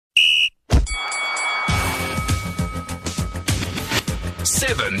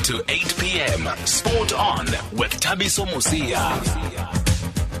7 to 8 p.m. Sport On with Thabiso Mosia.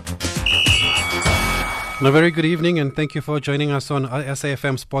 A very good evening and thank you for joining us on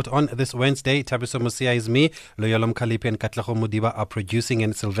SAFM Sport On this Wednesday. Thabiso Mosia is me, Loyalom Kalipi and Katlaho Mudiba are producing,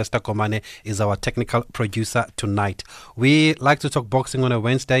 and Sylvester Komane is our technical producer tonight. We like to talk boxing on a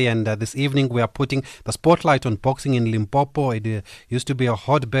Wednesday, and this evening we are putting the spotlight on boxing in Limpopo. It used to be a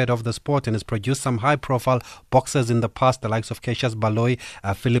hotbed of the sport and has produced some high-profile boxers in the past, the likes of Cassius Baloyi,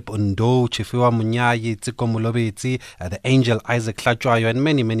 Philip Ndo, Chifiwa Munyayi, Tsiko Mulobetsi, the Angel Isaac Hlachwayo, and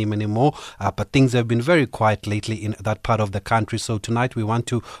many more. But things have been very quiet lately in that part of the country. So tonight we want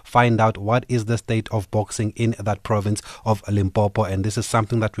to find out what is the state of boxing in that province of Limpopo, and this is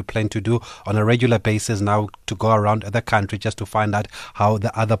something that we plan to do on a regular basis now, to go around the country just to find out how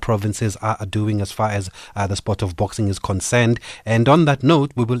the other provinces are doing as far as the sport of boxing is concerned. And on that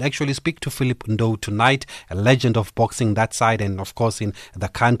note, we will actually speak to Philip Ndo tonight, a legend of boxing that side and of course in the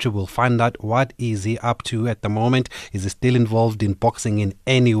country. We'll find out what is he up to at the moment. Is he still involved in boxing in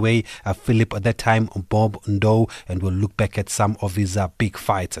any way? Philip, at that time, Bob Ndo, and we'll look back at some of his big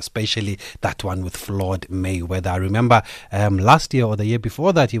fights, especially that one with Floyd Mayweather. I remember last year or the year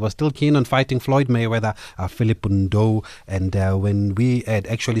before that, he was still keen on fighting Floyd Mayweather, Philip Ndo, and when we had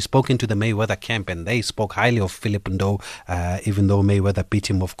actually spoken to the Mayweather camp, and they spoke highly of Philip Ndo, even though Mayweather beat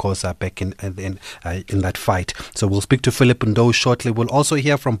him, of course, back in that fight. So we'll speak to Philip Ndo shortly. We'll also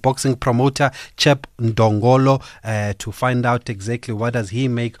hear from boxing promoter Chep Ndongolo to find out exactly what does he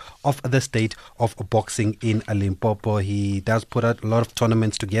make of the state of boxing in Limpopo. He does put out a lot of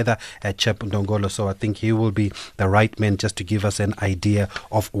tournaments together at Chep Ndongolo, so I think he will be the right man just to give us an idea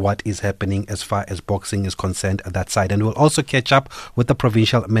of what is happening as far as boxing is concerned at that side. And we'll also catch up with the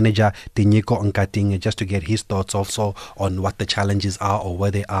provincial manager Dinyiko Nkating just to get his thoughts also on what the challenges are or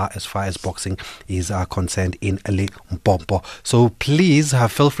where they are as far as boxing is concerned in Limpopo. So please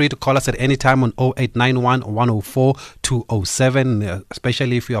feel free to call us at any time on 0891 104 207,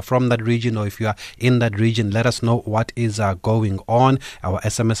 especially if you are from that region or if you are in that region. Let us know what is going on. Our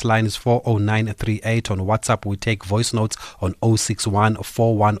SMS line is 40938. On WhatsApp, we take voice notes on 061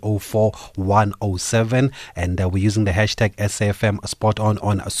 4104 107, and we're using the hashtag SAFM Spot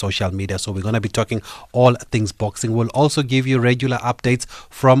on social media. So we're going to be talking all things boxing. We'll also give you regular updates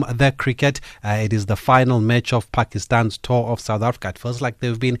from the cricket. It is the final match of Pakistan's tour of South Africa. It feels like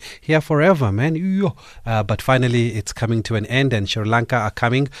they've been here forever, man. But finally, it's coming to an end, and Sri Lanka are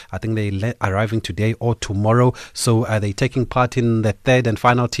coming. I think they arriving today or tomorrow. So they're taking part in the third and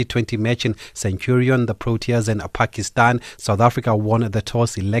final T20 match in Centurion, the Proteas and Pakistan. South Africa won the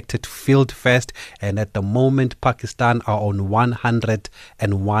toss, elected to field first, and at the moment Pakistan are on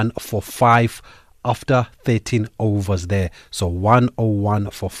 101 for 5 after 13 overs there. So 101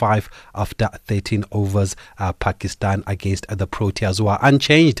 for 5 after 13 overs. Pakistan against the Proteas, who are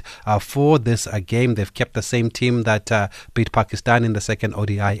unchanged for this game. They've kept the same team that beat Pakistan in the second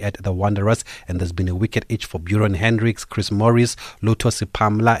ODI at the Wanderers, and there's been a wicket each for Buren Hendricks, Chris Morris, Luto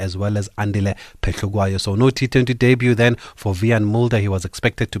Sipamla, as well as Andile Pehlugwayo. So no T20 debut then for Vian Mulder. He was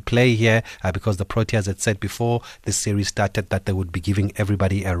expected to play here because the Proteas had said before this series started that they would be giving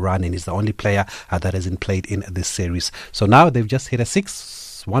everybody a run, and he's the only player that hasn't played in this series. So now they've just hit a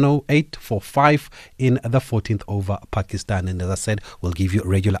 108 for 5 in the 14th over Pakistan, and as I said, we'll give you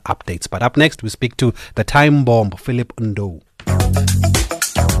regular updates. But up next, we speak to the time bomb, Philip Ndo.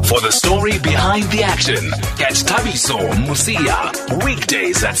 For the story behind the action, catch Thabiso Mosia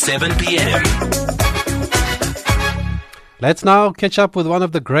weekdays at 7 p.m. Let's now catch up with one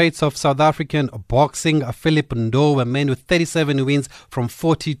of the greats of South African boxing, Philip Ndo, a man with 37 wins from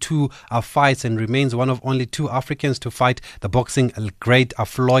 42 fights, and remains one of only 2 Africans to fight the boxing great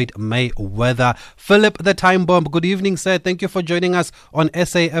Floyd Mayweather. Philip, the time bomb, good evening, sir. Thank you for joining us on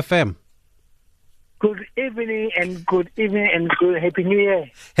SAFM. Good evening and good Happy New Year.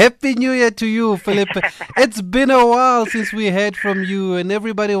 Happy New Year to you, Philip. It's been a while since we heard from you, and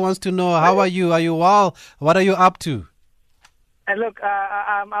everybody wants to know, how are you? Are you well? What are you up to? And look,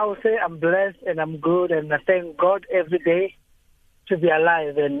 I will say I'm blessed and I'm good, and I thank God every day to be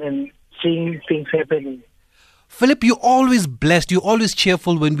alive and seeing things happening. Philip, you're always blessed. You're always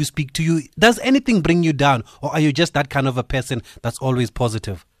cheerful when we speak to you. Does anything bring you down, or are you just that kind of a person that's always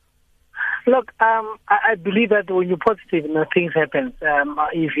positive? Look, I believe that when you're positive, things happen.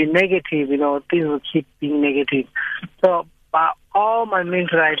 If you're negative, things will keep being negative. So all my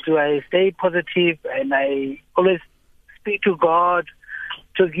means I do, I stay positive, and I always speak to God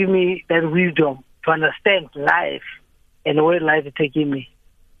to give me that wisdom to understand life and where life is taking me.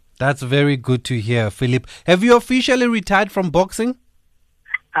 That's very good to hear, Philip. Have you officially retired from boxing?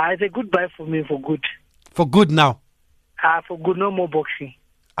 It's a goodbye for me for good. For good now? For good, no more boxing.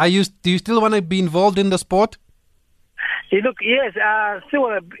 Do you still want to be involved in the sport? Look, yes,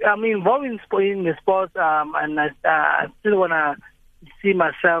 I'm involved in the sport, and I still want to see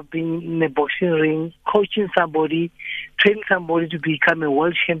myself being in a boxing ring, coaching somebody, training somebody to become a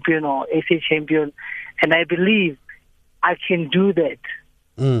world champion or SA champion, and I believe I can do that.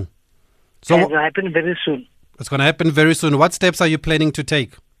 So it's going to happen very soon. It's going to happen very soon. What steps are you planning to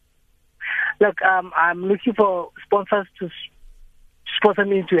take? Look, I'm looking for sponsors to sponsor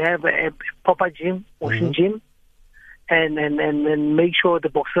me to have a proper gym, boxing gym, and make sure the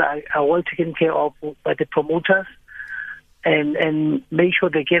boxers are well taken care of by the promoters, and make sure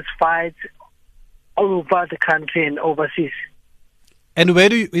they get fights all over the country and overseas. And where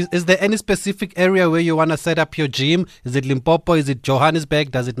is there any specific area where you want to set up your gym? Is it Limpopo? Is it Johannesburg?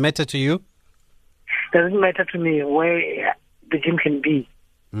 Does it matter to you? Doesn't matter to me where the gym can be.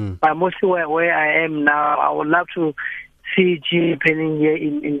 But mostly where I am now, I would love to see gym happening here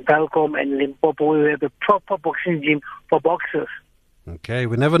in Belcom and Limpopo, where we have a proper boxing gym for boxers. Okay,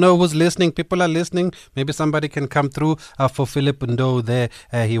 we never know who's listening. People are listening. Maybe somebody can come through for Philip Ndo there.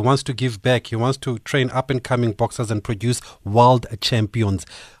 He wants to give back. He wants to train up-and-coming boxers and produce world champions.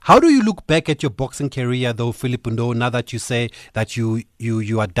 How do you look back at your boxing career, though, Philip Ndo, now that you say that you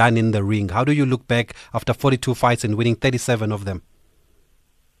are done in the ring? How do you look back after 42 fights and winning 37 of them?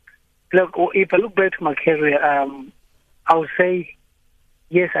 Look, if I look back to my career, I would say,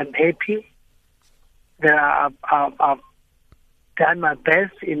 yes, I'm happy that I've done my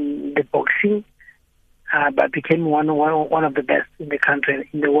best in the boxing, but became one of the best in the country,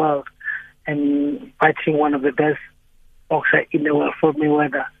 in the world, and fighting one of the best boxers in the world, for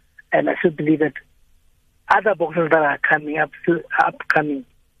Mayweather. And I still believe that other boxers that are coming up, still coming,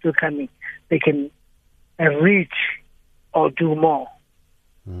 they can reach or do more.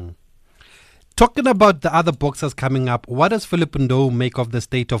 Talking about the other boxers coming up, what does Philip Ndo make of the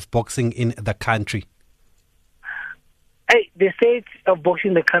state of boxing in the country? Hey, the state of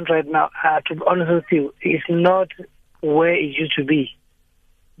boxing in the country right now, to be honest with you, is not where it used to be.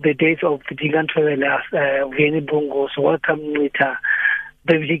 The days of the Digan Travelers, Vianney Bungos, Welcome Nwita,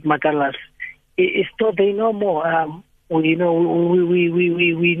 David Matalas, it's not there no more. We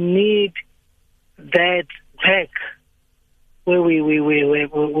need that back, where we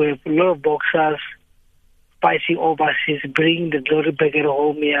have a lot of boxers fighting overseas, bringing the glory back at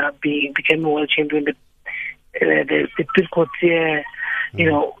home here, becoming world champion. The Pilcots here,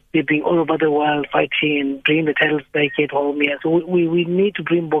 they've been all over the world fighting and bringing the titles back at home here. So we need to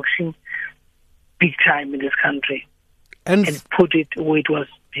bring boxing big time in this country and put it where it was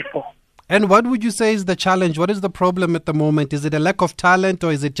before. And what would you say is the challenge? What is the problem at the moment? Is it a lack of talent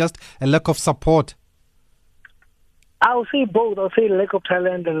or is it just a lack of support? I would say both. I would say lack of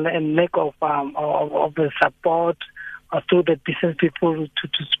talent and lack of the support through the business people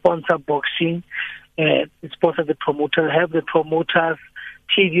to sponsor boxing. Sponsor the promoter, have the promoters,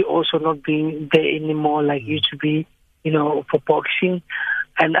 TV also not being there anymore like used to be, for boxing.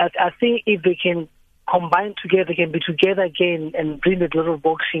 And I think if they can combine together, they can be together again and bring the glory of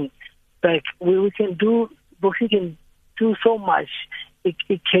boxing back. We can do, boxing can do so much.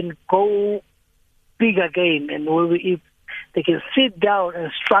 It can go big again, and if they can sit down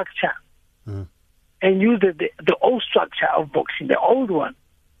and structure and use the old structure of boxing, the old one.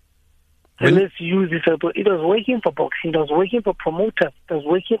 And let's use this. It was working for boxing. It was working for promoters. It was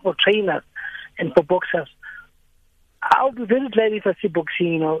working for trainers and for boxers. I'll be very glad if I see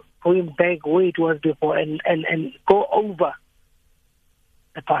boxing, going back where it was before and go over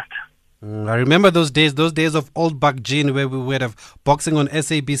the past. I remember those days of old Buck Gene, where we would have boxing on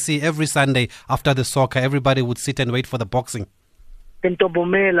SABC every Sunday after the soccer. Everybody would sit and wait for the boxing. In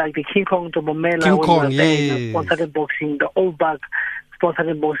Tobomela, like the King Kong Tobomela, King Kong, yeah. Sponsored boxing, the old Buck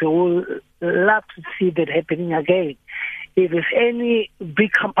sponsored boxing. We'll love to see that happening again. If there's any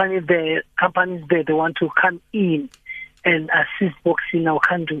big companies there, they want to come in and assist boxing in our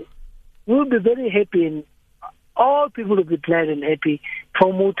country, we'll be very happy, and all people will be glad and happy.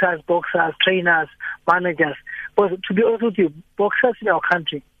 Promoters, boxers, trainers, managers. But to be honest with you, boxers in our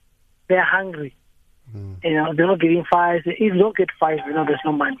country, they're hungry. They're not getting fights. If you don't get fights, there's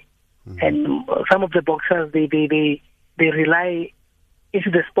no money. And some of the boxers, they rely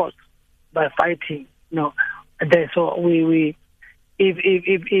into the sport by fighting. So we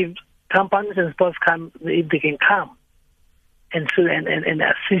if companies and sports come, if they can come and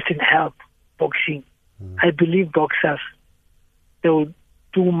assist and help boxing, I believe boxers, they will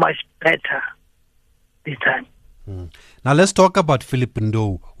do much better this time. Now let's talk about Philip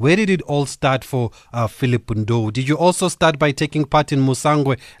Ndo. Where did it all start for Philip Ndo? Did you also start by taking part in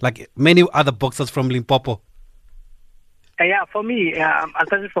Musangwe like many other boxers from Limpopo? Yeah, for me, I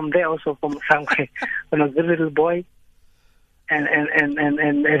started from there also, from somewhere when I was a little boy. And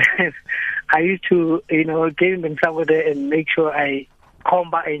I used to, get in somewhere there and make sure I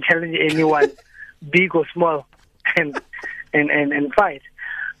combat and challenge anyone, big or small, and fight.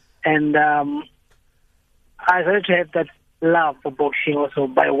 And I started to have that love for boxing also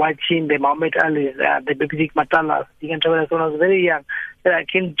by watching the Muhammad Ali's, the Big Matalas, when I was very young, that I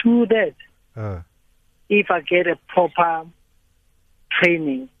can do that if I get a proper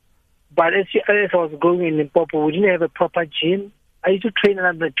training. But as I was going in Limpopo, we didn't have a proper gym. I used to train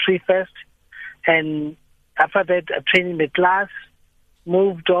under the tree first, and after that, I trained in the class,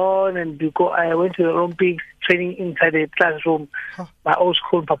 moved on, and I went to the Olympics, training inside the classroom, my old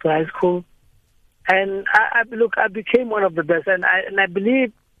school, Papua High School. And I became one of the best. And I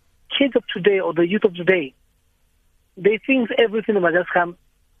believe kids of today, or the youth of today, they think everything must just come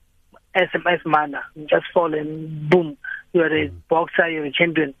SMS manner. You just fall and boom, you're a boxer, you're a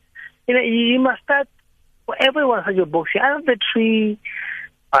champion. You must start, everyone has your boxing, out of the tree,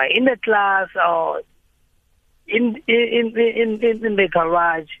 in the class, or in the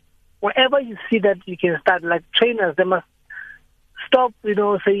garage. Wherever you see that you can start, like trainers, they must stop,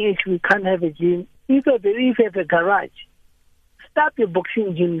 saying we can't have a gym. If you have a garage, start your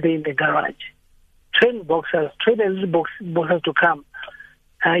boxing gym there in the garage. Train boxers, train a little boxers to come.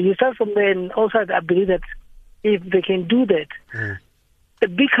 You start from there, and also I believe that if they can do that, the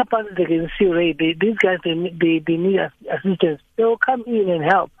big companies they can see, right? These guys they need assistance. They will come in and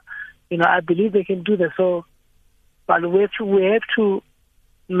help. I believe they can do that. So, but we have to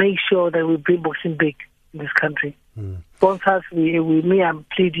make sure that we bring boxing big in this country. Sponsors, I'm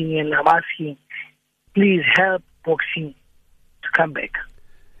pleading and I'm asking, please help boxing to come back.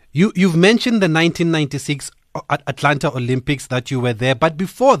 You've mentioned the 1996 Atlanta Olympics that you were there, but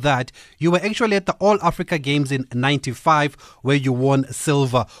before that, you were actually at the All Africa Games in '95 where you won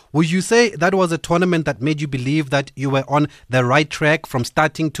silver. Would you say that was a tournament that made you believe that you were on the right track from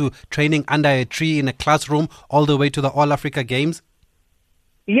starting to training under a tree in a classroom all the way to the All Africa Games?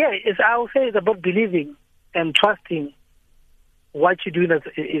 Yeah, I would say it's about believing and trusting what you're doing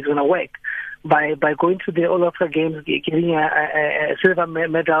is going to work. By going to the All Africa Games, getting a silver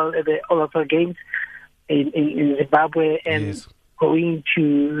medal at the All Africa Games in Zimbabwe, and going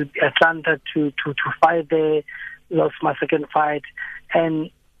to Atlanta to fight there, lost my second fight. And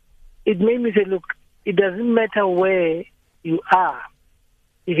it made me say, look, it doesn't matter where you are.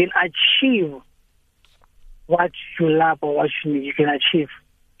 You can achieve what you love or what you need. You can achieve.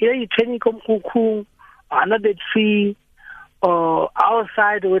 Either you're training Kuku, another tree, or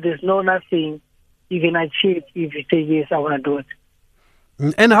outside where there's nothing, you can achieve if you say, yes, I want to do it.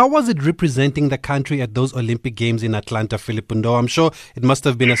 And how was it representing the country at those Olympic Games in Atlanta, Philip Ndo? I'm sure it must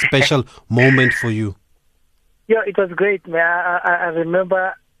have been a special moment for you. Yeah, it was great. I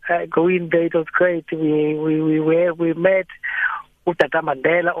remember going there. It was great. We met Tata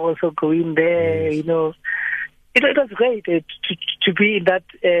Mandela also going there. Yes. It was great to be in that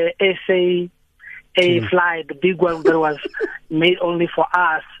SA flight, the big one that was made only for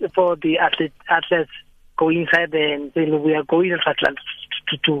us, for the athletes going inside there, and we are going to Atlanta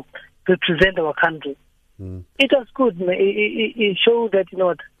to represent our country. It was good. It showed that,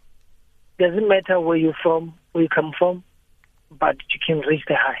 it doesn't matter where you're from, where you come from, but you can reach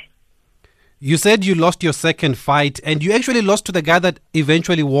the high. You said you lost your second fight, and you actually lost to the guy that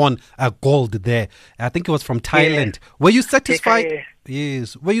eventually won a gold there. I think it was from Thailand. Yeah. Were you satisfied?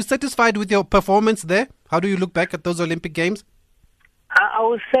 Yes. Were you satisfied with your performance there? How do you look back at those Olympic Games? I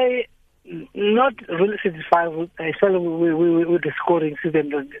would say not really satisfied with, especially with the scoring system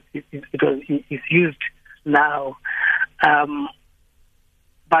that it's used now.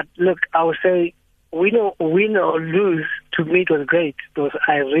 But look, I would say win or lose, to me it was great because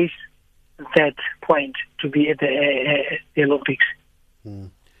I reached that point to be at the Olympics.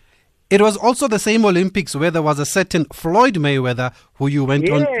 It was also the same Olympics where there was a certain Floyd Mayweather who you went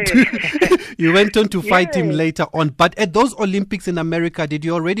on to fight him later on. But at those Olympics in America, did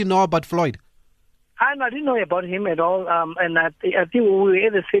you already know about Floyd? I didn't know about him at all, and I think we were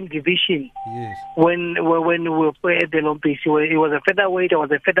in the same division. Yes. When we were at the Olympics, he was a featherweight. I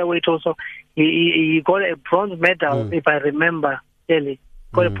was a featherweight also. He got a bronze medal, if I remember clearly.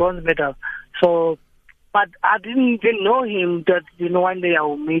 Got a bronze medal. So, but I didn't even know him that, one day I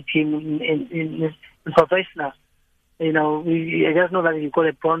will meet him in professional. I just know that he got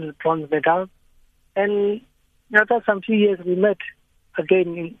a bronze medal. And after some few years we met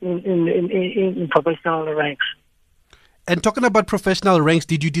again in professional ranks. And talking about professional ranks,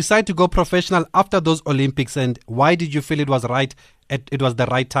 did you decide to go professional after those Olympics, and why did you feel it was the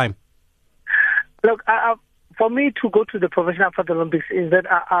right time? Look, for me to go to the professional after the Olympics is that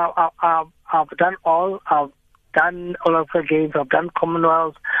I've done all. I've done Olympic Games. I've done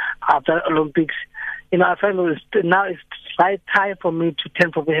Commonwealth. I've done Olympics. I felt now it's right time for me to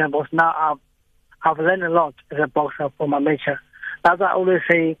turn professional box. Now I've learned a lot as a boxer from amateur. That's why I always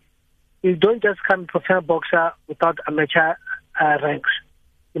say, you don't just become a professional boxer without amateur ranks.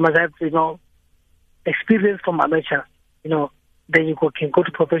 You must have, experience from amateur. Then you can go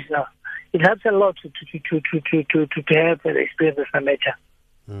to professional. It helps a lot to have an experience as amateur.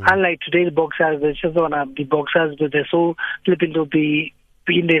 Unlike today's boxers, they just want to be boxers, but they're so flipping to be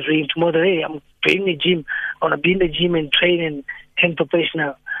in the ring. Tomorrow, hey, I'm in the gym. I want to be in the gym and train and turn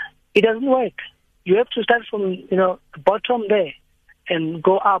professional. It doesn't work. You have to start from the bottom there and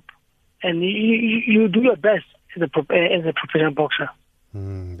go up, and you do your best as a professional boxer.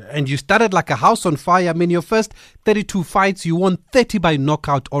 And you started like a house on fire. I mean, your first 32 fights, you won 30 by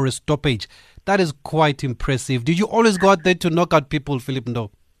knockout or a stoppage. That is quite impressive. Did you always go out there to knock out people, Philip Ndou?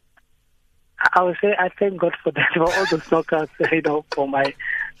 I would say I thank God for that, for all those knockouts, for my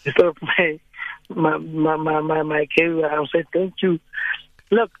career. I would say thank you.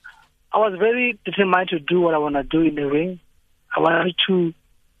 Look, I was very determined to do what I want to do in the ring. I wanted to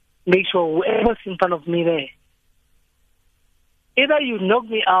make sure whoever's in front of me there, either you knock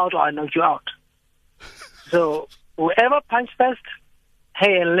me out or I knock you out. So whoever punch first,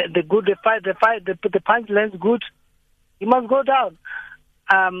 hey, the punch lands good, you must go down.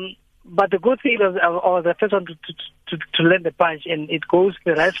 But the good thing is, I was the first one to land the punch, and it goes to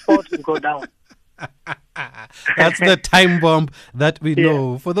the right spot and go down. That's the time bomb that we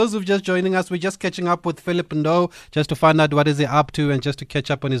know. For those who've just joining us, we're just catching up with Philip Ndou just to find out what is he up to and just to catch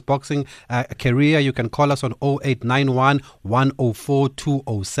up on his boxing career. You can call us on 0891 104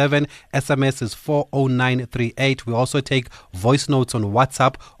 207. SMS is 40938. We also take voice notes on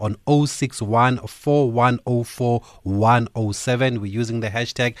WhatsApp on 061 4104 107. We're using the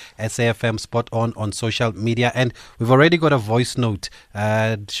hashtag SAFM Spot on social media, and we've already got a voice note.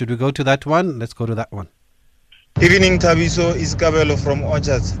 Should we go to that one? Let's go to that one. Evening, Thabiso. Is Kabelo from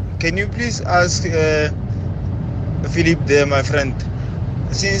Orchards. Can you please ask Philip there, my friend,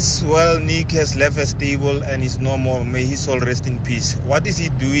 since Nick has left a stable and is no more, may his soul rest in peace, what is he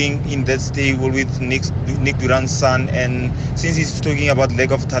doing in that stable with Nick Durant's son? And since he's talking about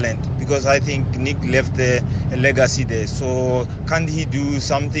lack of talent, because I think Nick left a legacy there, so can't he do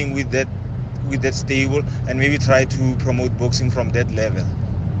something with that stable and maybe try to promote boxing from that level?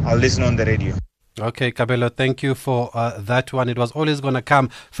 I'll listen on the radio. Okay, Kabelo, thank you for that one. It was always going to come.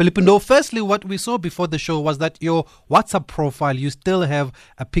 Philip Ndou, firstly, what we saw before the show was that your WhatsApp profile, you still have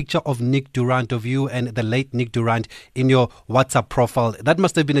a picture of Nick Durant, of you and the late Nick Durant in your WhatsApp profile. That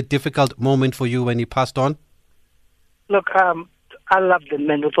must have been a difficult moment for you when he passed on. Look, I love the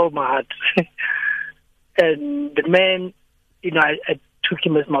man with all my heart. And the man, I took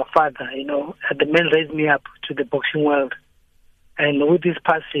him as my father, The man raised me up to the boxing world. And with his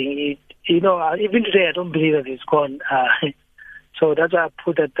passing, even today, I don't believe that he's gone. So that's why I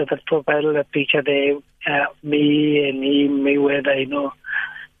put that profile picture there, me and him, Mayweather, to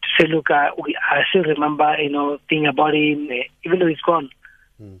say, look, I still remember, thinking about him, even though he's gone.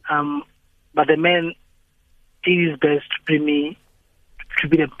 But the man did his best to bring me to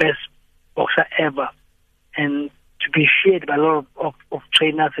be the best boxer ever, and to be feared by a lot of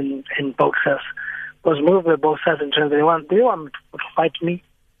trainers and boxers. Because most of the boxers and trainers, they want to fight me,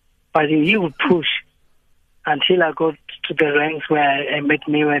 but he would push until I got to the ranks where I met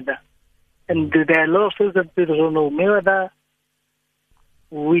Mayweather. And there are a lot of things that people don't know. Mayweather,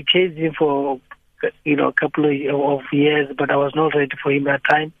 we chased him for a couple of years, but I was not ready for him that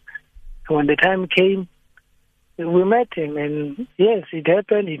time. And when the time came, we met him, and yes, it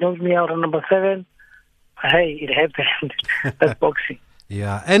happened. He knocked me out on number 7. Hey, it happened. That's boxing.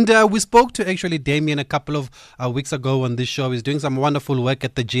 Yeah, and we spoke to actually Damien a couple of weeks ago on this show. He's doing some wonderful work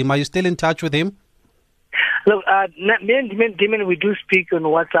at the gym. Are you still in touch with him? Look, me and Damien, we do speak on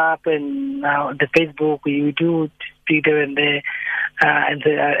WhatsApp and the Facebook. We do speak there and there.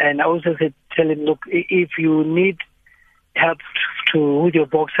 And I also tell him, look, if you need help with your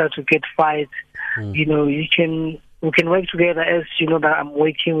boxer to get fights, we can work together. As you know, that I'm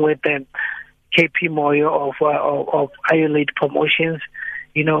working with KP Moyo of Iron Lady Promotions.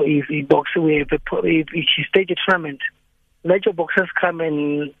 If he boxes, if he stage a tournament, let your boxers come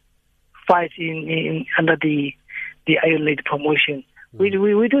and fight in under the Iron Lady Promotion. We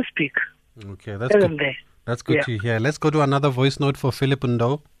do speak. Okay, that's good. That's good to hear. Let's go to another voice note for Philip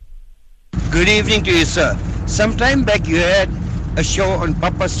Ndou. Good evening to you, sir. Some time back you had a show on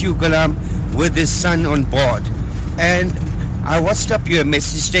Papa Siukalam with his son on board, and I WhatsApp you a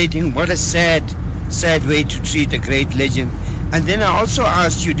message stating what a sad sad way to treat a great legend. And then I also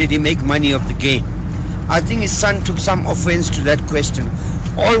asked you, did he make money off the game? I think his son took some offense to that question.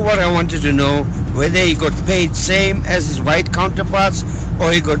 All what I wanted to know, whether he got paid same as his white counterparts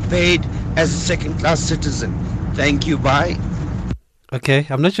or he got paid as a second-class citizen. Thank you, bye. Okay,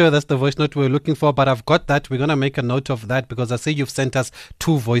 I'm not sure that's the voice note we're looking for, but I've got that. We're going to make a note of that because I see you've sent us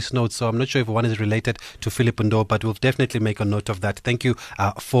 2 voice notes, so I'm not sure if one is related to Philip Ndo, but we'll definitely make a note of that. Thank you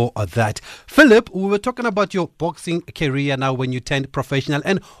for that. Philip, we were talking about your boxing career now when you turned professional,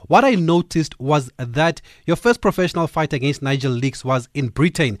 and what I noticed was that your first professional fight against Nigel Leakes was in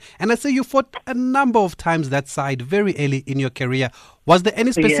Britain, and I say you fought a number of times that side very early in your career. Was there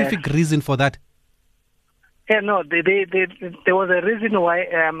any specific reason for that? Yeah, no, there was a reason why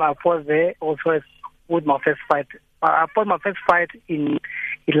I was there also with my first fight. I fought my first fight in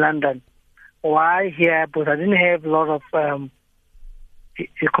London. Why here? Because I didn't have a lot of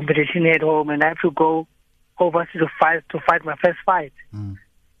competition at home, and I had to go overseas to fight my first fight.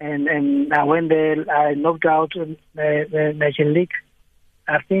 And I went there. I knocked out the Nigel Leakes.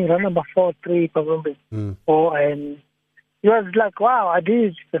 I think round number 4-3 probably. And it was like, wow, I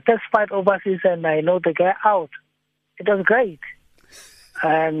did the first fight overseas and I knocked the guy out. It was great.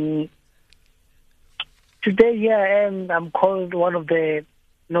 And today here I am. I'm called one of the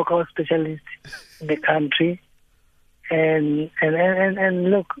knockout specialists in the country. And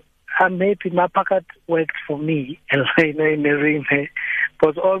look, I'm happy. My pocket worked for me in the ring.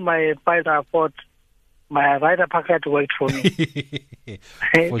 Because all my fights I fought, my right pocket worked for me.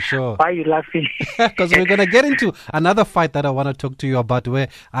 For sure. Why are you laughing? Because we're going to get into another fight that I want to talk to you about where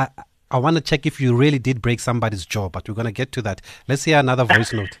I want to check if you really did break somebody's jaw, but we're going to get to that. Let's hear another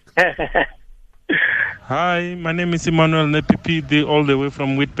voice note. Hi, my name is Emmanuel Nepipi, all the way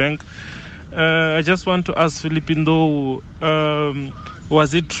from Witbank. I just want to ask Philip Ndo,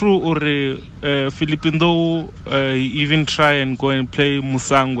 was it true or Philip Ndo even try and go and play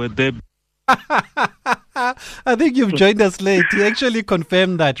Musangwe there? I think you've joined us late. He actually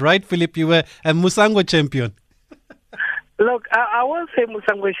confirmed that, right, Philip? You were a Musangwe champion. Look, I won't say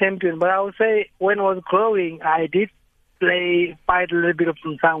Musangwe champion, but I would say when I was growing, I did fight a little bit of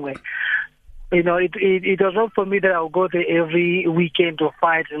Musangwe. You know, it was not for me that I would go there every weekend to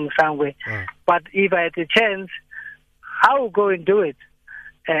fight in Musangwe. But if I had a chance, I would go and do it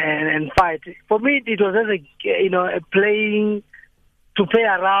and fight. For me, it was just a playing to play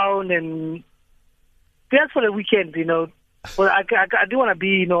around and just for the weekend, Well, I do want to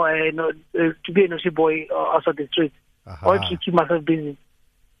be, to be a nosy boy also the street, or to keep myself busy.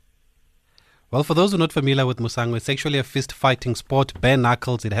 Well, for those who are not familiar with Musangwe, it's actually a fist fighting sport, bare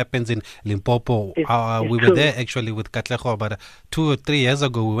knuckles. It happens in Limpopo. We were there actually with Katlego about 2 or 3 years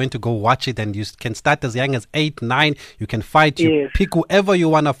ago. We went to go watch it, and you can start as young as 8, 9. You can fight. You pick whoever you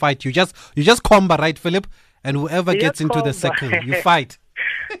want to fight. You just combat, right, Philip? And whoever gets into the circle, you fight.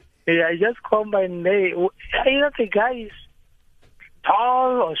 Yeah, I just combat. Either the guy is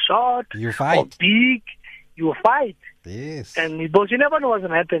tall or short, you fight. Or big, you fight. Yes. And but you never know what's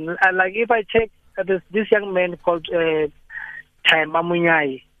going to happen. And like if I check this young man called Time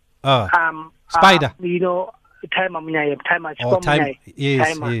Amunyai. Spider. Time Amunyai.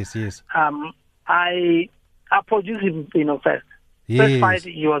 Yes. I produced him, first. Yes. First fight,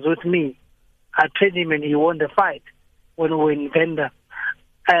 he was with me. I trained him and he won the fight when we were in Venda.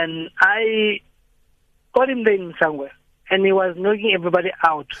 And I got him there in Musangwe. And he was knocking everybody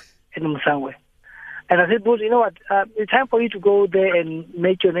out in Musangwe. And I said, but you know what? It's time for you to go there and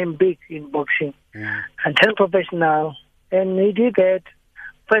make your name big in boxing and turn professional. And he did that.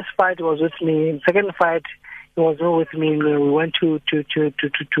 First fight was with me. Second fight, he was not with me. We went to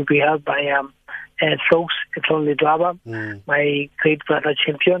be held by folks at Lonely Dwaba, my great brother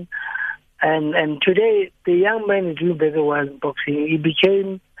champion. And today, the young man is doing very well in boxing. He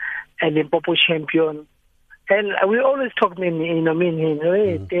became a Limpopo champion. And we always talk, me and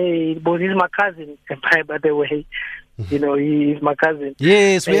him, but he's my cousin, by the way. He's my cousin.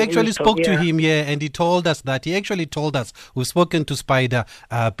 Yes, we actually spoke to him here, and he told us that. He actually told us, we've spoken to Spider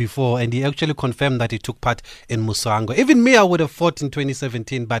before, and he actually confirmed that he took part in Musangwe. Even me, I would have fought in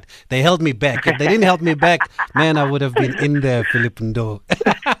 2017, but they held me back. If they didn't help me back, man, I would have been in there, Philip Ndo.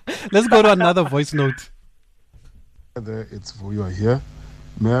 Let's go to another voice note. It's Vuyo here.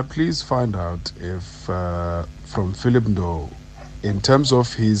 May I please find out if, from Philip Ndo, in terms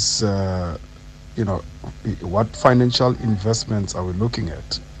of his, what financial investments are we looking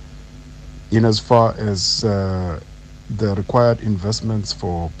at? In as far as the required investments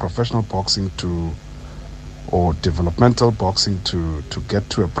for professional boxing or developmental boxing to get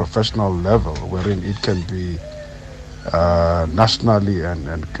to a professional level wherein it can be nationally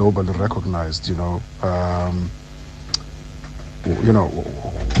and globally recognized.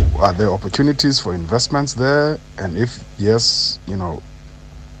 Are there opportunities for investments there? And if yes,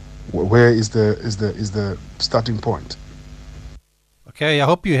 where is the starting point? Okay, I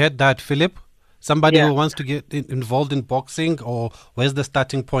hope you heard that, Philip. Somebody Yeah. who wants to get involved in boxing, or where's the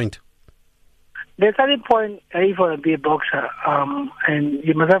starting point? The starting point, if you want to be a boxer, and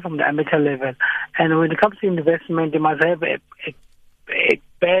you must have from the amateur level. And when it comes to investment, you must have a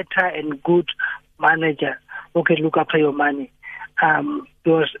better and good manager who can look after your money.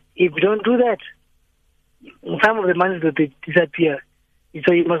 Because if you don't do that, some of the money will disappear.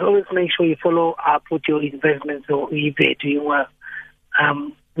 So you must always make sure you follow up with your investments, or if they're doing well.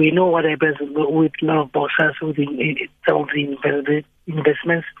 We know what happens with a lot of boxers with some of the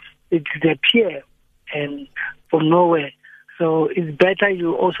investments. It disappear and from nowhere. So it's better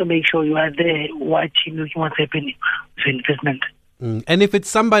you also make sure you are there watching what's happening with investment. And if it's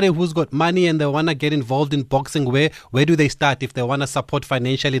somebody who's got money and they want to get involved in boxing, where do they start? If they want to support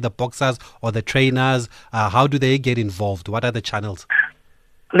financially the boxers or the trainers, how do they get involved? What are the channels?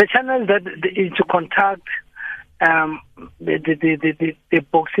 The channel that is to contact the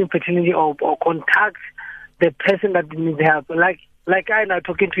boxing fraternity or contact the person that needs help. Like I now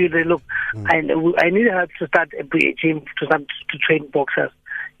talking to you, they look, I need help to start a gym to start to train boxers.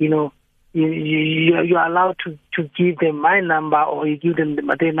 You are allowed to give them my number, or you give them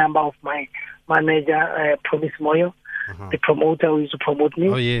the number of my manager, Promise Moyo, the promoter who used to promote me.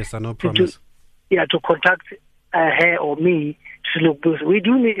 Oh yes, I know Promise. To contact her or me to look, because we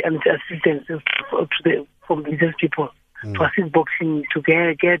do need assistance from these people to assist boxing to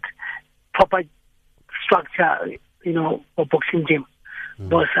get proper structure, for boxing gym.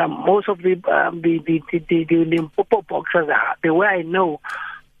 Because most of the Limpopo boxers, the way I know,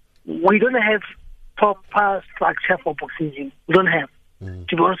 we don't have proper structure for boxing gym. We don't have,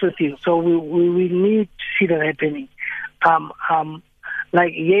 to be honest with you. So we need to see that happening.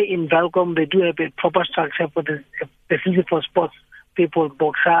 Like here in Belcom, they do have a proper structure for the facility for sports people,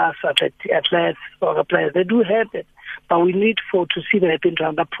 boxers, athletes, soccer players. They do have it, but we need to see that happen to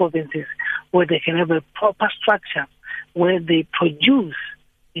other provinces where they can have a proper structure where they produce,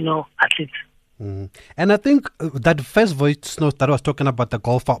 athletes. And I think that first voice note that was talking about the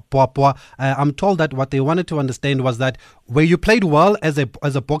golfer Poapua, I'm told that what they wanted to understand was that where you played well as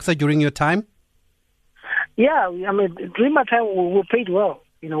a boxer during your time. Yeah, I mean during my time we played well.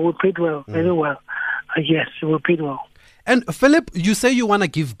 We played well, very well. Yes, we played well. And Philip, you say you want to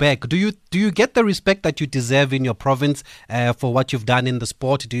give back. Do you get the respect that you deserve in your province for what you've done in the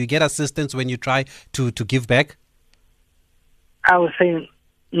sport? Do you get assistance when you try to give back? I was saying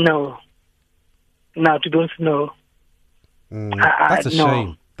no. Now, to be honest, no. That's a no.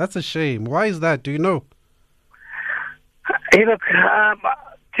 shame. That's a shame. Why is that? Do you know? Hey, look, to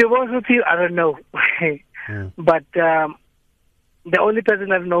be honest with you, I don't know. But the only person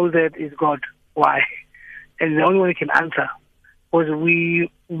that knows that is God. Why? And the only one who can answer. Was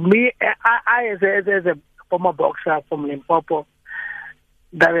I as a former boxer from Limpopo,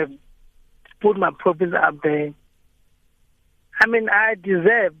 that have put my province up there. I mean, I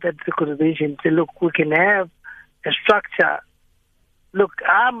deserve that recognition. Say, look, we can have a structure. Look,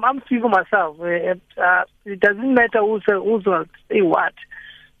 I'm speaking for myself. It doesn't matter who's say what.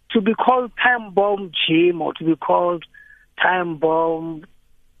 To be called time bomb gym or to be called time bomb,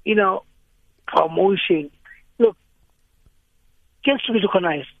 promotion. Look, just to be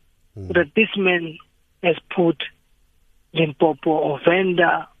recognized that this man has put Limpopo or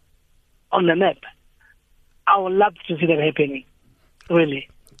Venda on the map. I would love to see that happening. Really,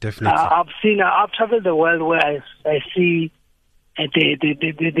 definitely. I've traveled the world where I see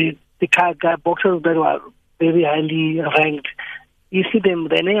the guy boxers that were very highly ranked. You see them,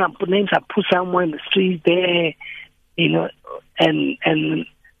 their names are put somewhere in the street there, and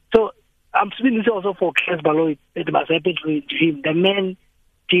so I'm speaking this also for Kes Baloyi. It must happen to him. The man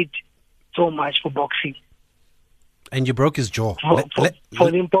did so much for boxing. And you broke his jaw. For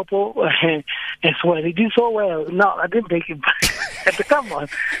Limpopo as well. He did so well. No, I didn't break him. Come on.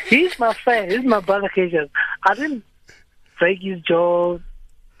 He's my friend. He's my brother, Cassius. I didn't break his jaw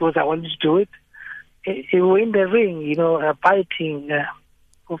because I wanted to do it. He was in the ring, fighting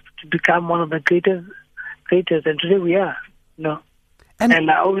to become one of the greatest. And today we are, And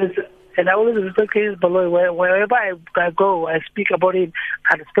I always respect Cassius Baloyi. Wherever I go, I speak about him.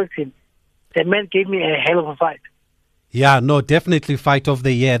 I respect him. The man gave me a hell of a fight. Yeah, no, definitely fight of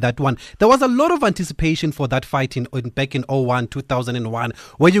the year, that one. There was a lot of anticipation for that fight back in 2001.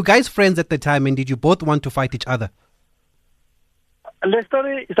 Were you guys friends at the time, and did you both want to fight each other? The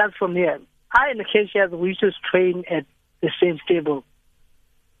story starts from here. I and Cassius, we used to train at the same stable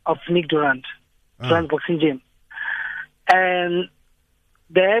of Nick Durant boxing gym. And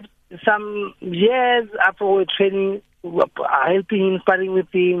they had some years after we were training, helping him, sparring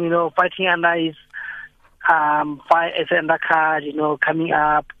with him, fighting under his fight as an undercard, coming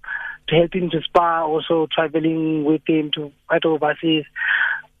up to help him to spar, also traveling with him to fight overseas.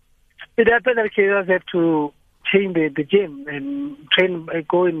 It happened that Cassius had to change the gym and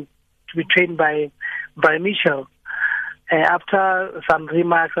to be trained by Michel. After some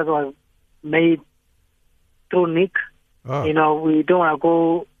remarks that was made through Nick, we don't want to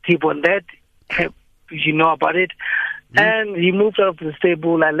go deep on that. You know about it. And he moved out of the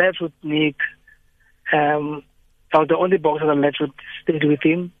stable. I left with Nick. I was the only boxer that left stayed with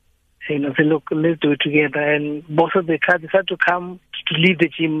him. Said, look, let's do it together. And most of the cars decided to come to leave the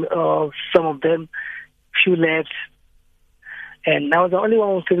gym. Some of them, few left. And I was the only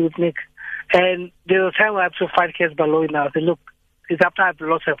one who stayed with Nick. And there was a time I had to fight Cassius Baloyi now. I said, look, it's after I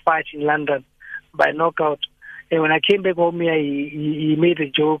lost a fight in London by knockout. And when I came back home here, he made a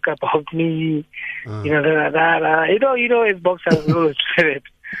joke about me, as boxers always say it.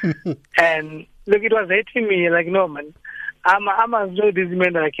 And look, it was hating me. Like, no, man, I must know this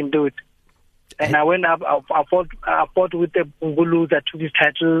man that I can do it. And I went up, I fought with the Bungulu that took his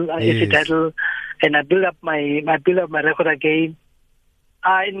title, title, and I built up my record again.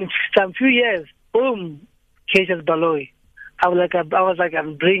 In some few years, boom, Cassius Baloyi. I was like,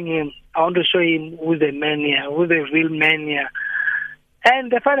 I'm bringing him. I want to show him who's the man here, who's the real man here.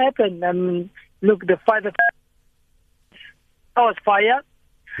 And the fight happened. Look, the fight, I was fire,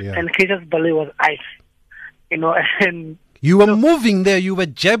 and Cassius Baloyi was ice. And you were moving there, you were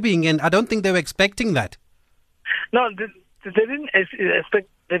jabbing, and I don't think they were expecting that. No, they didn't expect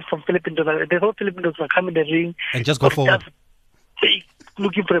that from Filipinos. They thought Filipinos were coming in the ring and just go forward.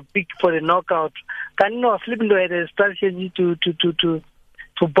 Looking for a knockout. Filipino had a strategy to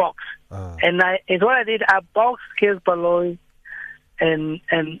box. And it's what I did. I boxed Cassius Baloyi, and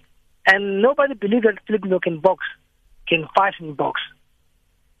nobody believed that Filipino can box, can fight and box.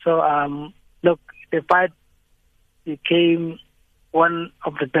 So look, the fight became one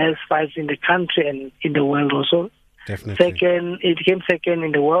of the best fights in the country and in the world also. Definitely. It became second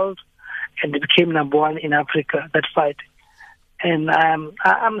in the world, and it became number one in Africa, that fight. And I'm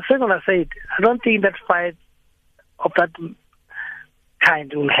still going to say it. I don't think that fight of that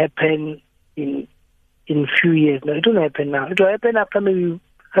kind will happen in few years. No, it will happen now. It will happen after maybe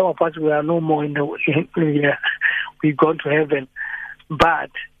some of us we are no more we've gone to heaven.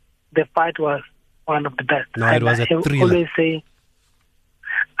 But the fight was one of the best. No, it was a thriller.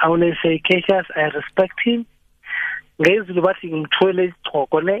 I always say, Cassius, I respect him. Did they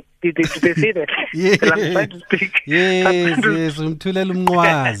say that? Yes. I'm trying to speak. Yes.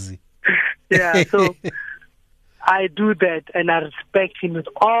 Yeah, so I do that, and I respect him with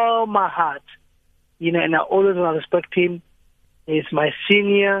all my heart. And I always want to respect him. He's my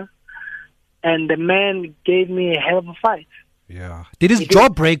senior, and the man gave me a hell of a fight. Yeah. Did his jaw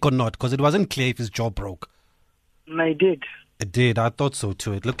break or not? Because it wasn't clear if his jaw broke. No, he did. It did. I thought so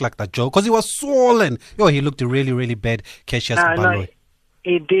too. It looked like that jaw. Because he was swollen. He looked really, really bad. Cassius Baloyi. No,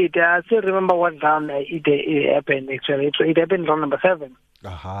 he did. I still remember what round it happened, actually. It happened round number 7.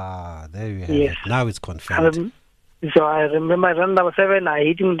 Aha, there you have it. Now it's confirmed. So I remember round number 7, I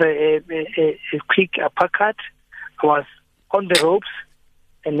hit him a quick uppercut. I was on the ropes,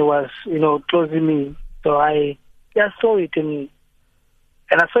 and it was, closing me. So I just saw it, and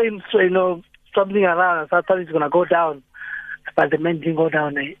I saw him, stumbling around. So I thought he was going to go down. But the man didn't go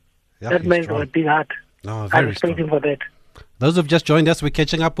down. That man was big heart. No, I respect him for that. Those who've just joined us, we're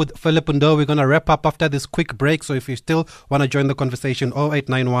catching up with Philip Ndo. We're going to wrap up after this quick break. So if you still want to join the conversation,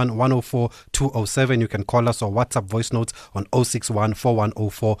 0891 104 207. You can call us or WhatsApp voice notes on 061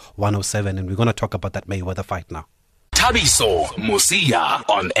 4104 107. And we're going to talk about that Mayweather fight now. Thabiso Mosia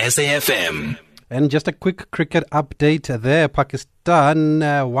on SAFM. And just a quick cricket update there. Pakistan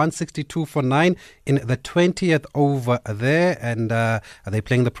 162 for 9 in the 20th over there. And they're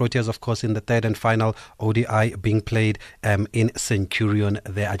playing the Proteas, of course, in the third and final ODI being played in Centurion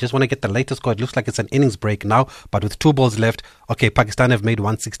there. I just want to get the latest score. It looks like it's an innings break now, but with 2 balls left. Okay, Pakistan have made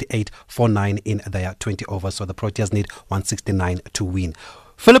 168 for 9 in their 20 overs. So the Proteas need 169 to win.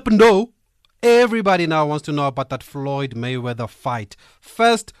 Philip Ndo, everybody now wants to know about that Floyd Mayweather fight.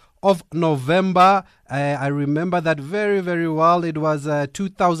 First of November. I remember that very, very well. It was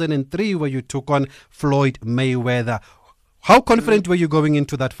 2003 where you took on Floyd Mayweather. How confident were you going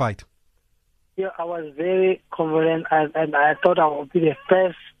into that fight? Yeah, I was very confident, and I thought I would be the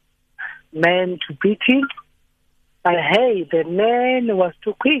first man to beat him. But hey, the man was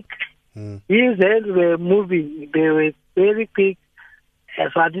too quick. His hands were moving. They were very quick.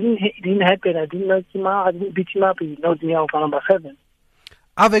 So it didn't happen. I didn't knock him out. I didn't beat him up. He knocked me out for number 7.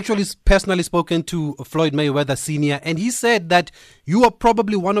 I've actually personally spoken to Floyd Mayweather Sr., and he said that you are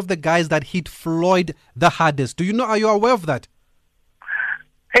probably one of the guys that hit Floyd the hardest. Are you aware of that?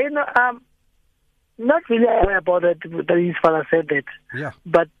 Hey, no, not really aware about it. That his father said that. Yeah.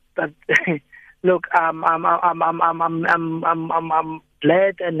 But look, I'm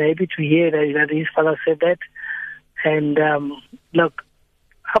glad and happy to hear that his father said that. And look,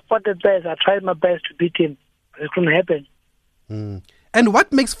 I fought the best. I tried my best to beat him. It couldn't happen. And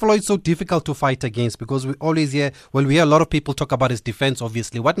what makes Floyd so difficult to fight against? Because we always hear a lot of people talk about his defense,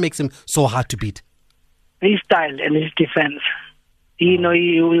 obviously. What makes him so hard to beat? His style and his defense. He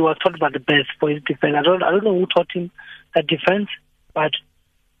was taught about the best for his defense. I don't know who taught him that defense, but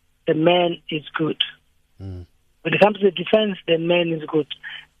the man is good. When it comes to the defense, the man is good.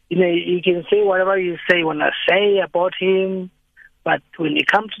 You can say whatever you want to say about him, but when it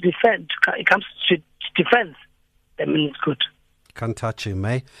comes to defense, the man is good. Can't touch him,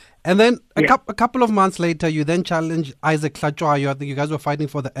 eh? And then a couple of months later, you then challenged Isaac Hlachwayo. I think you guys were fighting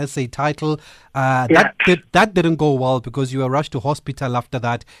for the SA title. That didn't go well because you were rushed to hospital after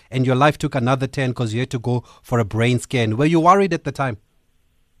that, and your life took another turn because you had to go for a brain scan. Were you worried at the time?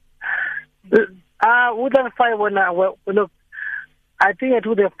 With that fight, look, I think I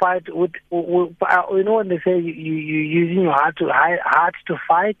do the fight with when they say you using your heart to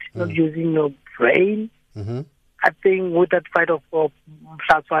fight, not using your brain. Mm-hmm. I think with that fight of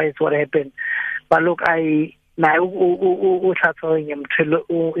Hlachwayo is what happened. But look, I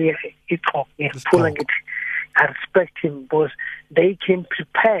respect him because they came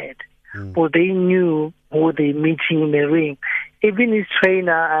prepared, because they knew who they meeting in the ring. Even his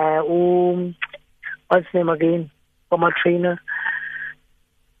trainer, what's his name again? Former trainer.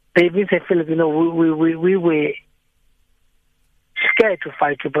 They even said, Philip, we were scared to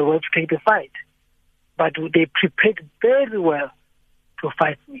fight you, but we have to take the fight. But they prepared very well to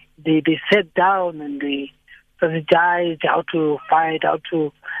fight me. They sat down and they strategized how to fight, how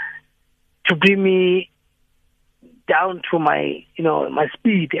to bring me down to my my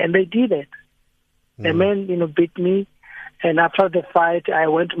speed, and they did it. The man beat me, and after the fight, I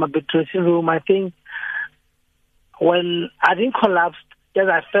went to my dressing room. I think when I didn't collapse, because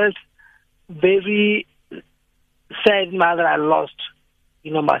I felt very sad now that I lost,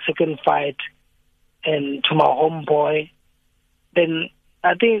 my second fight. And to my homeboy, then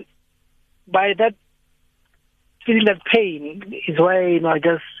I think by that feeling that pain is why I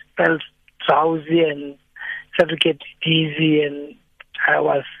just felt drowsy and started to get dizzy, and that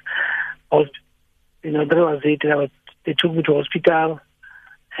was it. They took me to hospital,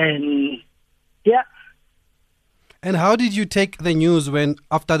 and yeah. And how did you take the news when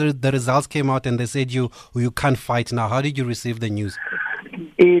after the results came out and they said you can't fight now? How did you receive the news?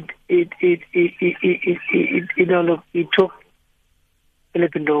 It took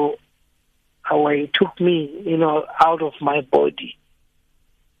Filipino away. It took me, out of my body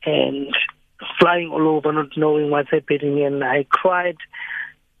and flying all over, not knowing what's happening. And I cried.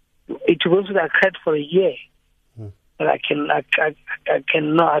 I cried for a year. But I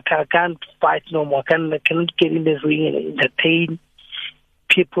can't fight no more. I cannot get in this ring and entertain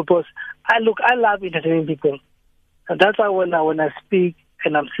people. Because I love entertaining people. And that's why when I speak,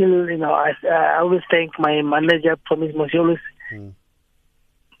 and I'm still, I always thank my manager, Promise Moshe, always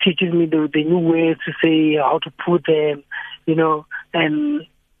teaches me the new ways to say, how to put them, and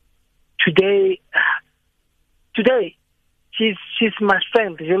today, she's my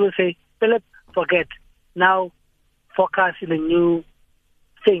friend. She always say, Philip, forget. Now, focus in the new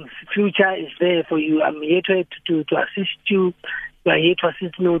things. Future is there for you. I'm here to assist you. You are here to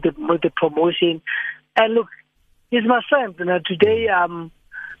assist me with the promotion. And look, he's my friend. Today,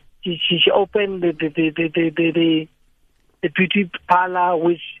 she opened the beauty parlor,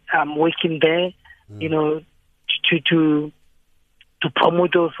 which I'm working there. To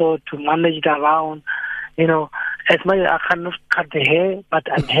promote also, to manage it around. As much as I cannot cut the hair,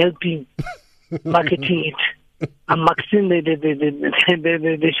 but I'm helping marketing it. I'm marketing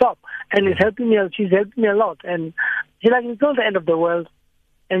the shop, and it's helping me. She's helping me a lot, and she's like, it's not the end of the world,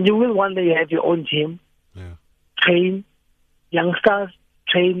 and you will one day have your own gym. Yeah. Train youngsters,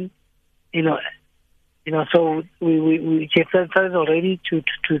 so we have started already to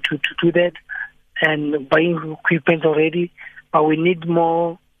do that, and buying equipment already, but we need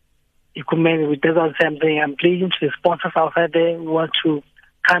more equipment. That's what I'm saying. I'm pleading to the sponsors outside there who want to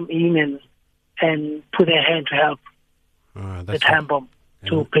come in and put their hand to help the time bomb.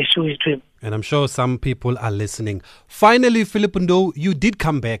 to pursue his dream. And I'm sure some people are listening. Finally, Philip Ndou, you did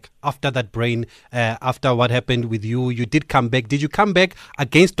come back after that brain, after what happened with you. You did come back. Did you come back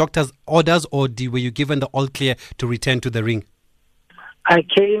against doctor's orders, or were you given the all clear to return to the ring? I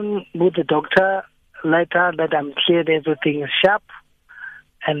came with the doctor later that I'm cleared, everything is sharp.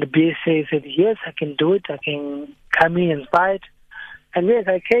 And the BSA said, yes, I can do it. I can come in and fight. And yes,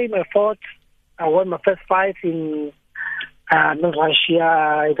 I came, I fought. I won my first fight in not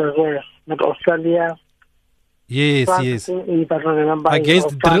Russia, it was not Australia. Yes, France, yes. if I don't remember.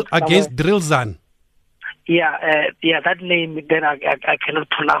 Against Drilzan. Yeah, that name then I cannot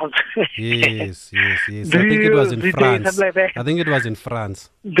pronounce. Yes. I think it was in France. Like that. I think it was in France.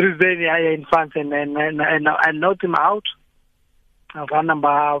 Drilzan, in France, and I knocked him out. Round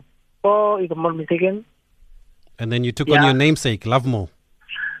number 4, if I'm not mistaken. And then you took on your namesake, Lovemore.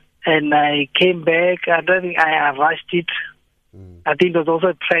 And I came back. I don't think I rushed it. I think there was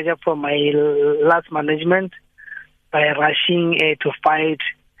also pressure from my last management by rushing to fight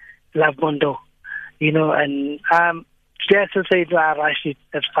Lovemore. And today I still say I rushed it,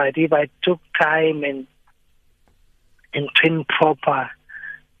 that fight. If I took time and trained proper,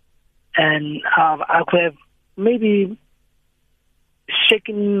 and I could have maybe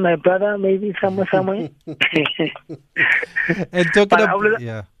shaking my brother, maybe somewhere. And talking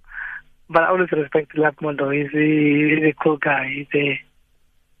But I always respect Lovemore. He's a cool guy. He's a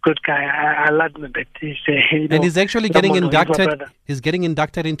good guy. I love him a bit. And he's actually getting inducted. He's getting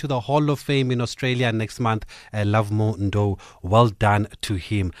inducted into the Hall of Fame in Australia next month. Lovemore Ndou. Well done to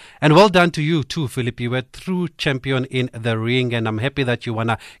him, and well done to you too, Philip. You were a true champion in the ring, and I'm happy that you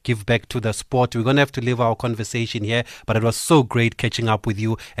wanna give back to the sport. We're gonna have to leave our conversation here, but it was so great catching up with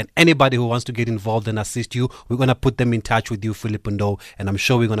you. And anybody who wants to get involved and assist you, we're gonna put them in touch with you, Philip Ndou, and I'm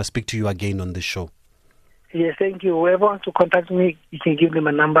sure we're gonna speak to you again on the show. Yes, thank you. Whoever wants to contact me, you can give them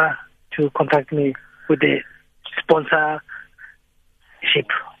a number to contact me with the sponsorship.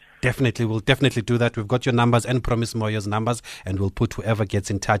 Definitely, we'll definitely do that. We've got your numbers and Promise Moyo's numbers, and we'll put whoever gets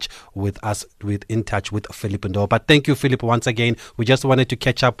in touch with us in touch with Philip Ndou. But thank you, Philip, once again. We just wanted to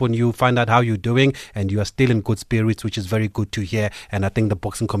catch up on you, find out how you're doing, and you are still in good spirits, which is very good to hear. And I think the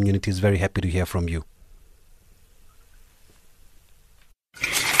boxing community is very happy to hear from you.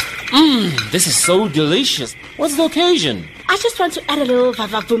 This is so delicious. What's the occasion? I just want to add a little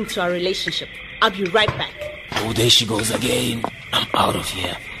vavavoom to our relationship. I'll be right back. Oh, there she goes again. I'm out of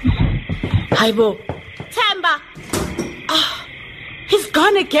here. Haibo. Tamba. He's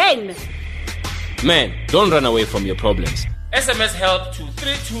gone again. Man, don't run away from your problems. SMS help to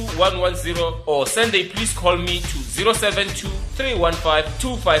 32110 or send a please call me to 072 315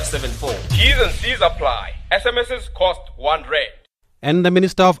 2574. T's and C's apply. SMSs cost R1. And the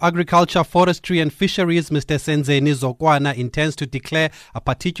Minister of Agriculture, Forestry and Fisheries, Mr. Senzeni Zokwana, intends to declare a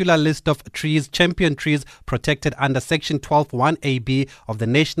particular list of trees, champion trees, protected under Section 12(1)(ab) of the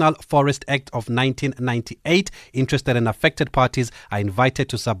National Forest Act of 1998. Interested and affected parties are invited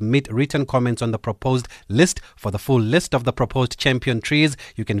to submit written comments on the proposed list. For the full list of the proposed champion trees,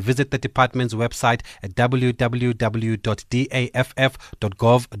 you can visit the department's website at www.daff.gov.za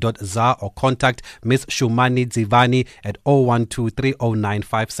or contact Ms. Shumani Dzivani at 0123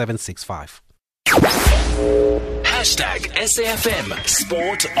 095765. Hashtag SAFM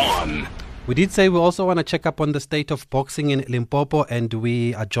Sport On. We did say we also want to check up on the state of boxing in Limpopo, and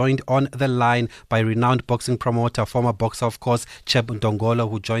we are joined on the line by renowned boxing promoter, former boxer, of course, Champ Ndongolo,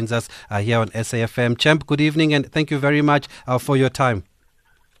 who joins us here on SAFM. Champ, good evening, and thank you very much for your time.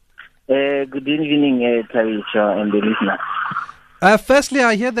 Good evening, Tarisha and the listener. Firstly,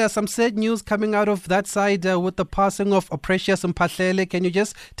 I hear there's some sad news coming out of that side with the passing of Precious Mpahlele. Can you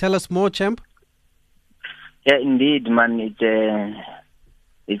just tell us more, Champ? Yeah, indeed, man.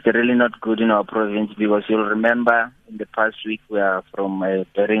 It's really not good in our province, because you'll remember in the past week we are from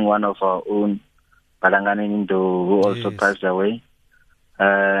burying one of our own, Balangane Ndou, who also passed away.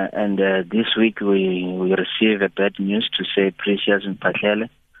 And this week we received a bad news to say Precious Mpahlele.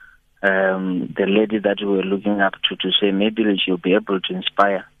 The lady that we were looking up to say maybe she'll be able to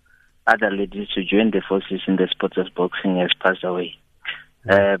inspire other ladies to join the forces in the sports of boxing, has passed away.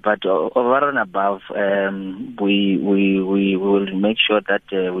 But over and above, we will make sure that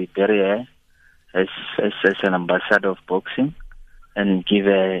we bury her as an ambassador of boxing and give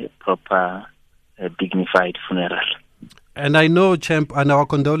a proper, dignified funeral. And I know, Champ, and our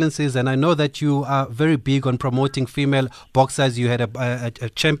condolences, and I know that you are very big on promoting female boxers. You had a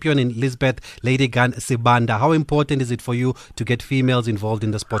champion in Lisbeth, Lady Gun Sibanda. How important is it for you to get females involved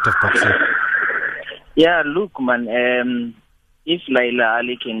in the sport of boxing? Yeah, look, man, if Laila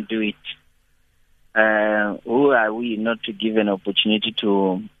Ali can do it, who are we not to give an opportunity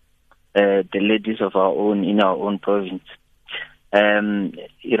to the ladies of our own in our own province?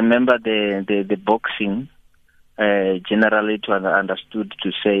 You remember the boxing, generally to understood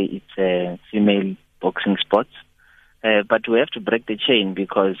to say it's a female boxing sport. But we have to break the chain,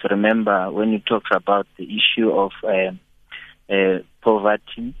 because remember, when you talk about the issue of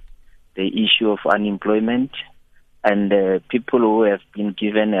poverty, the issue of unemployment, and people who have been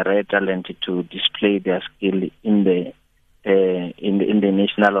given a rare talent to display their skill in the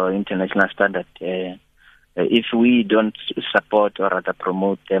national or international standard, if we don't support or rather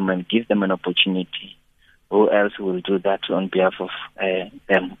promote them and give them an opportunity, who else will do that on behalf of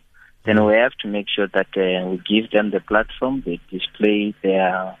them? Then we have to make sure that we give them the platform, they display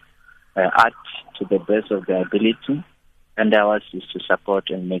their art to the best of their ability, and ours is to support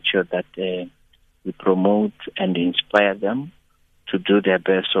and make sure that we promote and inspire them to do their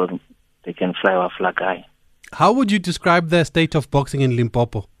best so they can fly our flag high. How would you describe the state of boxing in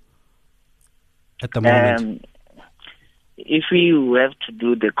Limpopo at the moment? If we have to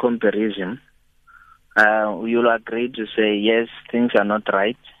do the comparison, we will agree to say, yes, things are not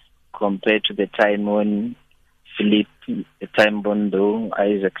right compared to the time when Philip, the time Bondo,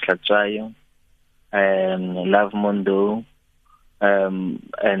 Isaac Hlatshwayo, Love Mondo, and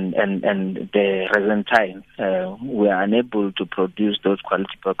the present time, we are unable to produce those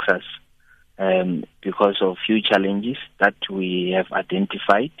quality boxers because of few challenges that we have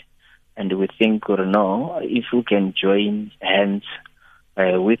identified. And we think, or no, if we can join hands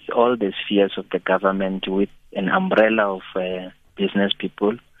with all the spheres of the government, with an umbrella of business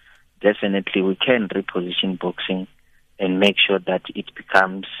people, definitely we can reposition boxing and make sure that it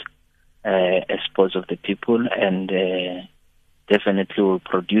becomes a sport of the people, and definitely will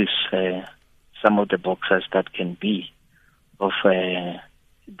produce some of the boxers that can be of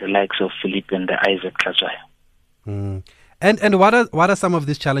the likes of Philip and the Isaac Hlatshwayo. And what are some of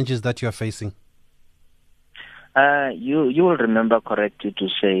these challenges that you are facing? You will remember correctly to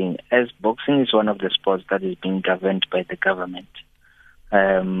say, as boxing is one of the sports that is being governed by the government.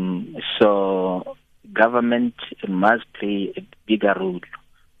 So government must play a bigger role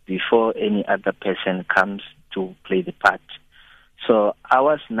before any other person comes to play the part. So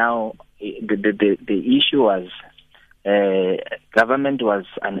ours now, the issue was government was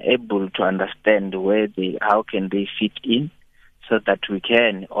unable to understand how can they fit in, so that we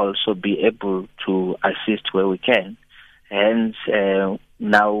can also be able to assist where we can. Hence,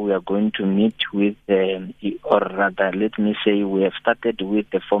 now we are going to meet with, or rather, let me say, we have started with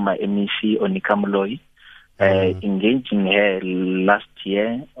the former MEC Onika Moloi, engaging her last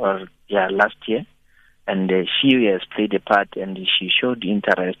year, and she has played a part, and she showed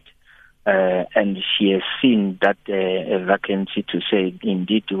interest, and she has seen that a vacancy to say,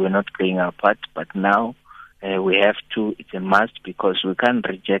 indeed, we're not playing our part, but now we have to, it's a must, because we can't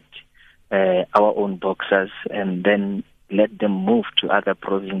reject our own boxers and then let them move to other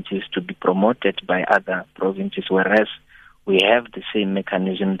provinces to be promoted by other provinces, whereas we have the same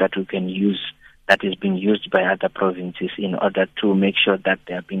mechanism that we can use, that is being used by other provinces in order to make sure that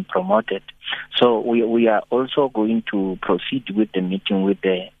they are being promoted. So we are also going to proceed with the meeting with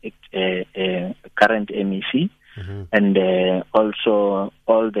the current MEC, and also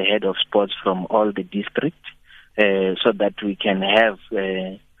all the head of sports from all the districts, so that we can have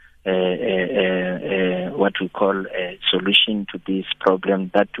what we call a solution to this problem,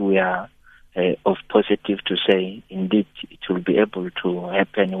 that we are of positive to say, indeed, it will be able to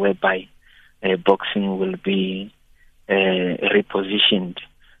happen, whereby boxing will be repositioned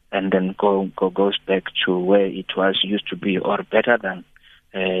and then goes back to where it was used to be, or better than,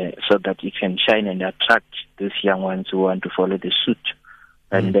 so that it can shine and attract these young ones who want to follow the suit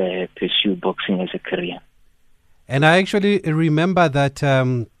and pursue boxing as a career. And I actually remember that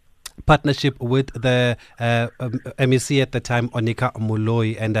partnership with the MEC at the time, Onika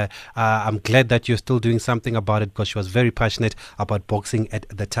Moloi, and I'm glad that you're still doing something about it, because she was very passionate about boxing at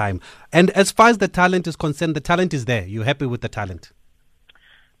the time. And as far as the talent is concerned, the talent is there. You're happy with the talent?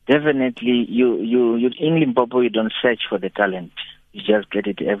 Definitely. You in Limpopo, you don't search for the talent. You just get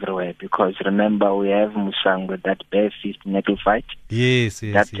it everywhere, because remember, we have Musango, that bare fist knuckle fight. Yes.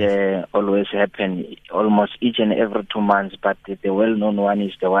 Always happen almost each and every 2 months, but the well-known one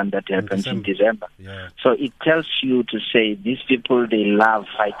is the one that happens in December. Yeah. So it tells you to say, these people, they love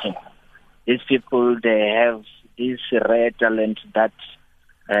fighting. These people, they have this rare talent that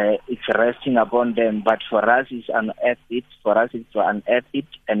it's resting upon them, but for us it's unearth it,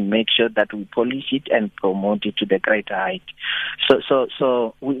 and make sure that we polish it and promote it to the greater height.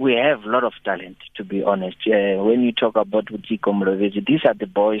 So we have a lot of talent, to be honest. When you talk about Utiko Mrovezi, these are the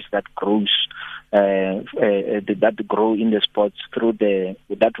boys that grows that grow in the sports through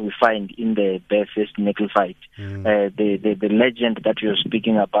that we find in the Bearfist nickel fight. The legend that you're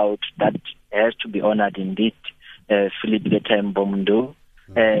speaking about that has to be honored indeed. Philip the Time Bomundo.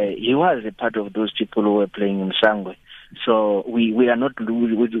 He was a part of those people who were playing in Sangwe. So we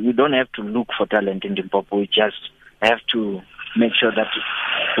don't have to look for talent in Limpopo. We just have to make sure that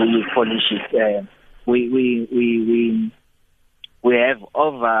we polish it. We have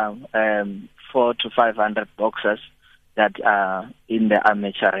over 400 to 500 boxers that are in the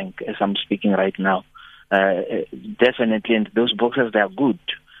amateur rank as I'm speaking right now. Definitely, and those boxers, they are good.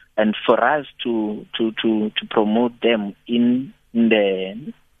 And for us to promote them in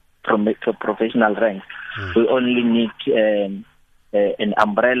the professional rank, we only need an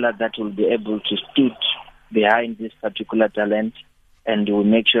umbrella that will be able to stood behind this particular talent, and we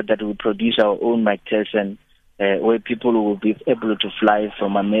make sure that we produce our own Mike Tyson, where people will be able to fly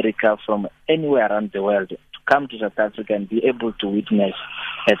from America, from anywhere around the world, to come to South Africa and be able to witness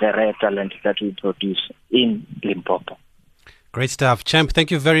the rare talent that we produce in Limpopo. Great stuff. Champ, thank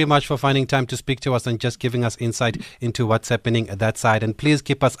you very much for finding time to speak to us and just giving us insight into what's happening at that side. And please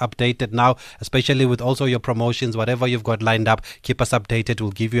keep us updated now, especially with also your promotions, whatever you've got lined up. Keep us updated.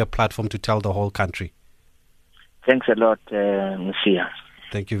 We'll give you a platform to tell the whole country. Thanks a lot, Musia.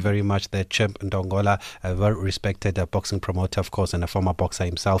 Thank you very much there, Champ Ndongola, a very respected boxing promoter, of course, and a former boxer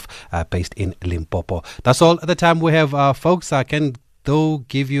himself, based in Limpopo. That's all the time we have, folks. I can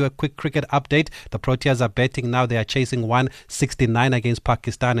give you a quick cricket update. The Proteas are betting now. They are chasing 169 against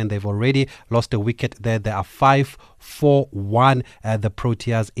Pakistan, and they've already lost a wicket there. They are 5-4-1, the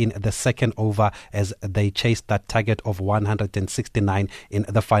Proteas in the second over as they chased that target of 169 in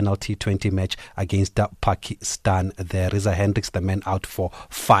the final T20 match against Pakistan. There is a Hendricks, the man, out for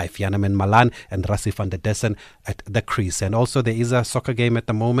 5. Yanaman Malan and Rasif van der Dessen at the crease. And also there is a soccer game at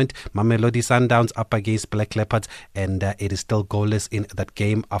the moment. Mamelodi Sundowns up against Black Leopards, and it is still goalless in that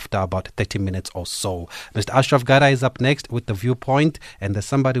game after about 30 minutes or so. Mr. Ashraf Gara is up next with The Viewpoint, and there's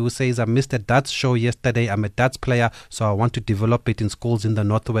somebody who says, I missed a darts show yesterday. I'm a darts player, so I want to develop it in schools in the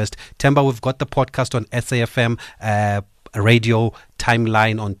Northwest. Temba, we've got the podcast on SAFM radio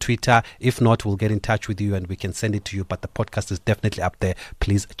timeline on Twitter. If not, we'll get in touch with you and we can send it to you, but the podcast is definitely up there.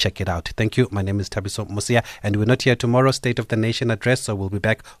 Please check it out. Thank you. My name is Thabiso Musia, and we're not here tomorrow, State of the Nation address, so we'll be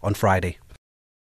back on Friday.